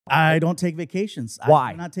I don't take vacations. Why?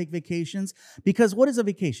 I do not take vacations because what is a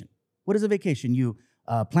vacation? What is a vacation? You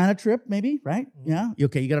plan a trip, maybe, right? Yeah. You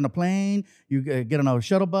get on a plane, you get on a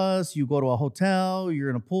shuttle bus, you go to a hotel, you're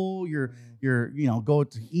in a pool, you're go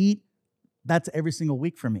to eat. That's every single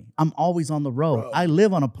week for me. I'm always on the road. I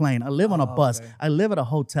live on a plane. I live on a bus. Okay. I live at a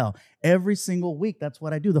hotel every single week. That's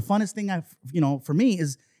what I do. The funnest thing for me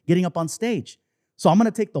is getting up on stage. So I'm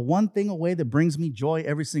going to take the one thing away that brings me joy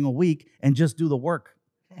every single week and just do the work.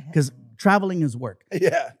 Because traveling is work.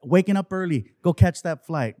 Yeah. Waking up early, go catch that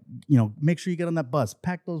flight. Make sure you get on that bus,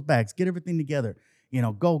 pack those bags, get everything together.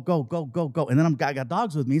 Go. And then I got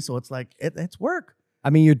dogs with me, so it's like it's work. I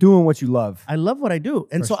mean, you're doing what you love. I love what I do.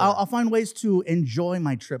 And so I'll find ways to enjoy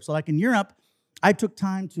my trip. So like in Europe, I took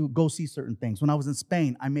time to go see certain things. When I was in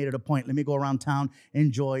Spain, I made it a point. Let me go around town,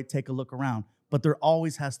 enjoy, take a look around. But there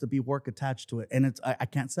always has to be work attached to it. And I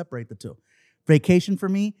can't separate the two. Vacation for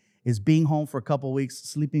me is being home for a couple of weeks,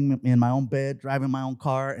 sleeping in my own bed, driving my own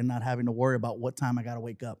car, and not having to worry about what time I got to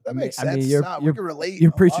wake up. That makes sense. We can relate.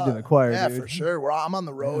 You're preaching to the choir, yeah, dude. for sure. I'm on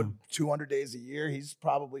the road 200 days a year. He's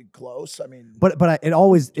probably close. I mean, but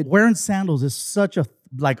wearing sandals is such a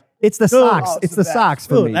It's the socks. Oh, it's the socks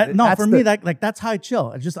for me. That's how I chill.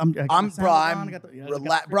 Bro,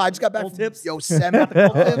 I just got back from tips. Yosemite.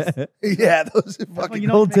 Gold tips. Yeah, those are fucking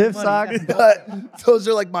gold tip socks. But those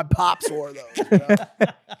are like my pops wore those.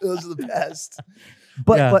 Those are the best.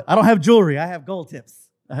 But I don't have jewelry. I have gold tips.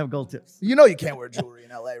 You know you can't wear jewelry in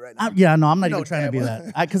LA right now. I'm not even trying to be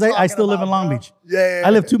that. Because I still live in Long Beach. Yeah. I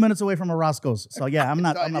live 2 minutes away from a Roscoe's. So I'm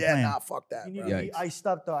not playing. Nah, fuck that. You need to be iced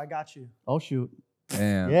up though. I got you. Oh shoot.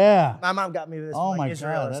 Damn. Yeah. My mom got me this. Oh from, my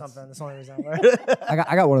Israel God, or something. That's the only reason.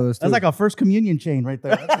 I got one of those too. That's like a first communion chain right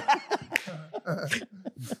there.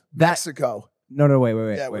 Mexico. No, wait.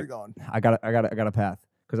 Yeah, wait. we're going. I got a path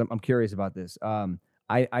because I'm curious about this.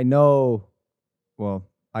 I know. Well,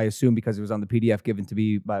 I assume because it was on the PDF given to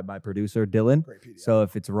me by my producer Dylan. Great PDF. So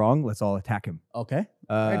if it's wrong, let's all attack him. Okay.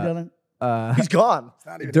 Hey, Dylan. He's gone.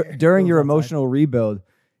 During your emotional rebuild,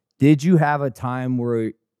 did you have a time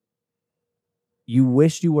where you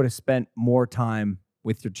wished you would have spent more time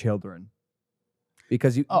with your children?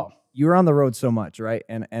 Because you were on the road so much, right?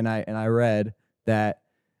 And I read that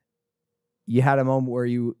you had a moment where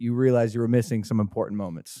you realized you were missing some important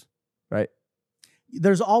moments, right?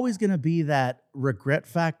 There's always going to be that regret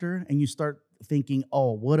factor, and you start thinking,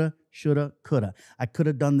 oh, woulda, shoulda, coulda. I could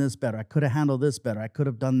have done this better. I could have handled this better. I could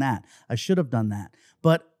have done that. I should have done that.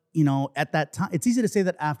 But at that time, it's easy to say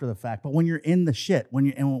that after the fact. But when you're in the shit,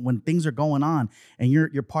 when things are going on, and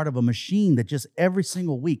you're part of a machine that just every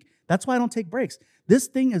single week. That's why I don't take breaks. This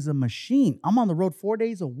thing is a machine. I'm on the road 4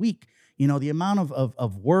 days a week. The amount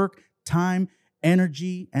of work, time,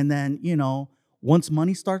 energy, and then once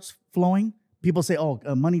money starts flowing. People say, oh,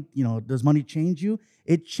 money, does money change you?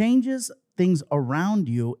 It changes things around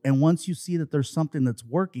you. And once you see that there's something that's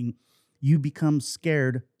working, you become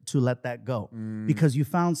scared to let that go because you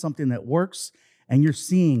found something that works and you're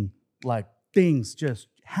seeing like things just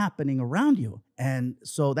happening around you. And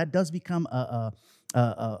so that does become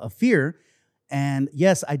a fear. And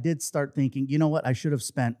yes, I did start thinking, you know what? I should have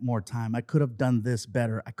spent more time. I could have done this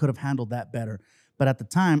better. I could have handled that better. But at the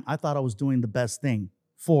time, I thought I was doing the best thing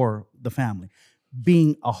for the family,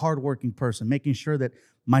 being a hardworking person, making sure that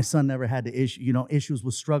my son never had to issues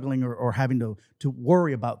with struggling or having to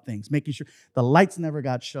worry about things, making sure the lights never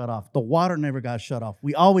got shut off, the water never got shut off.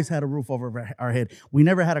 We always had a roof over our head. We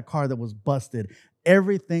never had a car that was busted.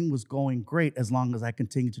 Everything was going great as long as I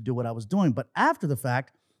continued to do what I was doing. But after the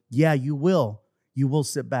fact, yeah, you will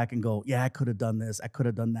sit back and go, yeah, I could have done this. I could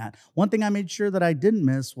have done that. One thing I made sure that I didn't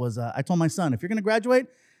miss was I told my son, if you're going to graduate,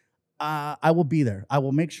 I will be there. I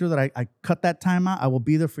will make sure that I cut that time out. I will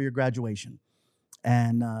be there for your graduation.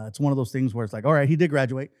 And it's one of those things where it's like, all right, he did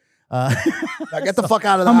graduate. Now get the fuck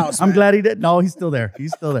out of the house. I'm glad he did. No, he's still there.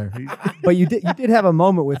 He's still there. But you did have a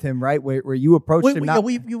moment with him, right? Where you approached him.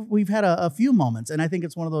 We've had a few moments. And I think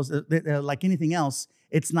it's one of those, like anything else,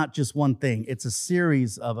 it's not just one thing. It's a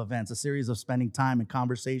series of events, a series of spending time and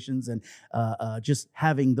conversations and just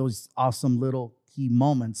having those awesome little key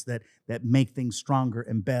moments that make things stronger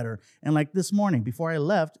and better. And like this morning, before I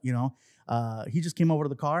left, he just came over to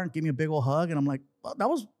the car and gave me a big old hug. And I'm like, well, that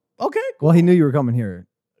was okay. Cool. Well, he knew you were coming here.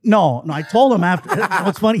 No, I told him after.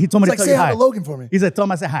 What's funny, he told me to tell you hi. Say hi to Logan for me. He said, tell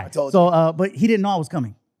him I said hi. But he didn't know I was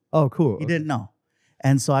coming. Oh, cool. He didn't know.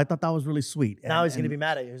 And so I thought that was really sweet. Now he's going to be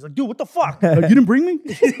mad at you. He's like, dude, what the fuck? You didn't bring me?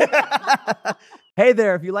 Hey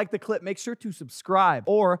there, if you like the clip, make sure to subscribe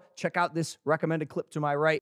or check out this recommended clip to my right.